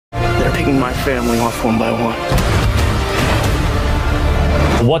taking my family off one by one.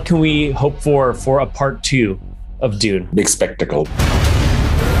 What can we hope for a part 2 of Dune? Big spectacle.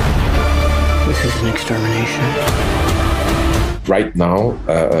 This is an extermination. Right now,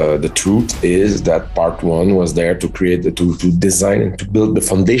 the truth is that part 1 was there to create, to design and to build the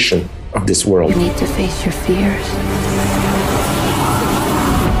foundation of this world. You need to face your fears.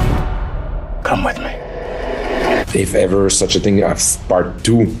 Come with me. If ever such a thing as part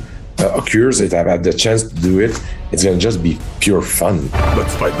 2 occurs, if I've had the chance to do it, it's going to just be pure fun.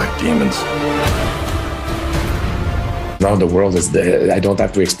 Let's fight like demons. Now the world is I don't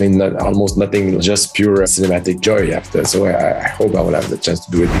have to explain almost nothing, just pure cinematic joy after. So I hope I will have the chance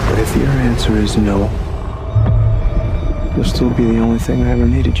to do it. But if your answer is no, you'll still be the only thing I ever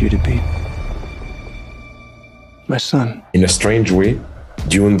needed you to be. My son. In a strange way,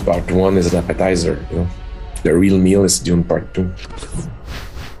 Dune Part 1 is an appetizer. The real meal is Dune Part 2.